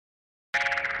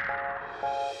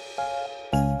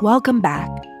Welcome back.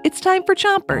 It's time for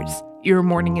Chompers, your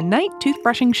morning and night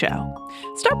toothbrushing show.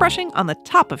 Start brushing on the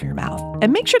top of your mouth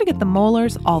and make sure to get the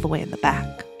molars all the way in the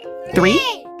back. 3,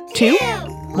 2,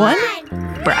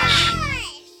 1, brush.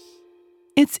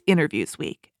 It's interviews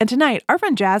week, and tonight our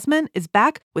friend Jasmine is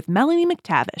back with Melanie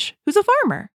McTavish, who's a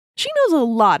farmer. She knows a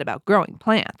lot about growing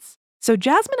plants. So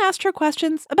Jasmine asked her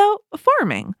questions about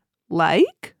farming,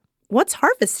 like, what's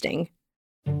harvesting?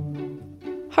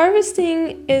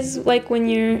 Harvesting is like when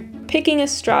you're picking a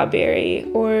strawberry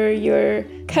or you're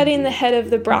cutting the head of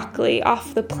the broccoli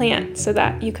off the plant so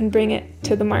that you can bring it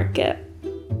to the market.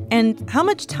 And how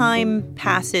much time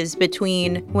passes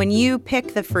between when you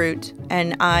pick the fruit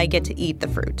and I get to eat the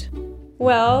fruit?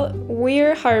 Well,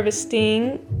 we're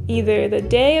harvesting either the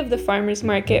day of the farmer's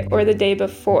market or the day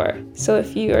before. So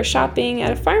if you are shopping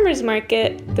at a farmer's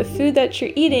market, the food that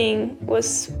you're eating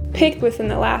was picked within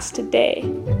the last day.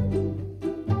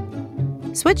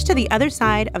 Switch to the other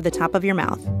side of the top of your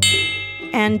mouth.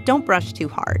 And don't brush too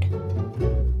hard.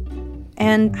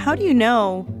 And how do you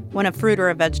know when a fruit or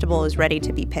a vegetable is ready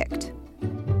to be picked?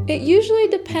 It usually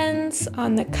depends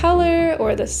on the color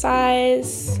or the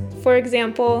size. For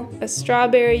example, a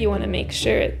strawberry, you want to make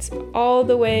sure it's all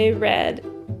the way red.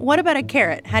 What about a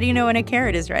carrot? How do you know when a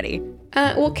carrot is ready?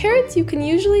 Well, carrots, you can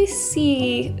usually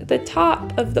see the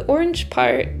top of the orange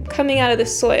part coming out of the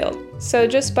soil. So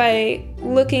just by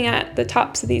looking at the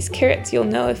tops of these carrots, you'll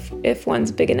know if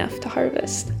one's big enough to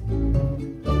harvest.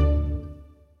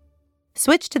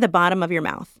 Switch to the bottom of your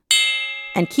mouth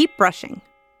and keep brushing.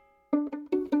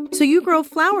 So you grow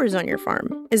flowers on your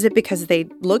farm. Is it because they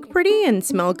look pretty and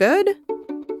smell good?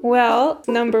 Well,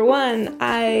 number one,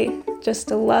 I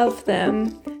just love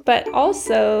them. But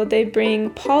also, they bring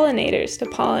pollinators to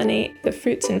pollinate the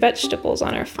fruits and vegetables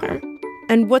on our farm.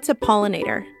 And what's a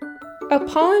pollinator? A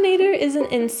pollinator is an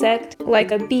insect,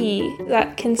 like a bee,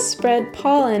 that can spread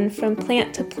pollen from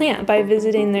plant to plant by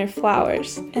visiting their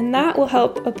flowers. And that will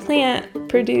help a plant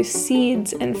produce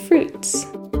seeds and fruits.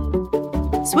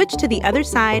 Switch to the other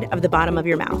side of the bottom of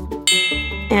your mouth.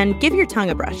 And give your tongue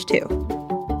a brush, too.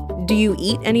 Do you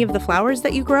eat any of the flowers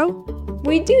that you grow?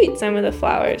 We do eat some of the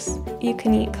flowers. You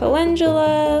can eat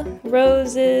calendula,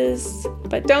 roses,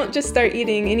 but don't just start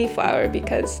eating any flower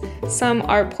because some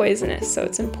are poisonous. So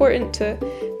it's important to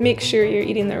make sure you're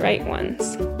eating the right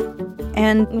ones.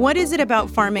 And what is it about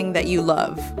farming that you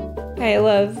love? I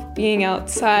love being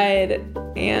outside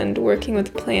and working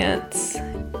with plants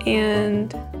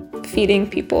and feeding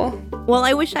people. Well,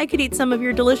 I wish I could eat some of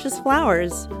your delicious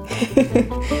flowers.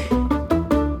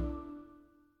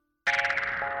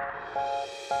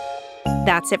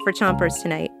 That's it for Chompers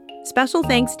tonight. Special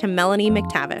thanks to Melanie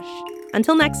McTavish.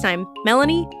 Until next time,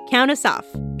 Melanie, count us off.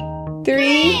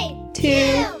 3,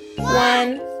 2,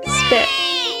 1, spit.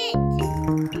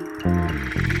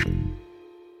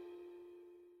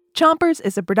 Chompers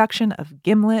is a production of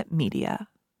Gimlet Media.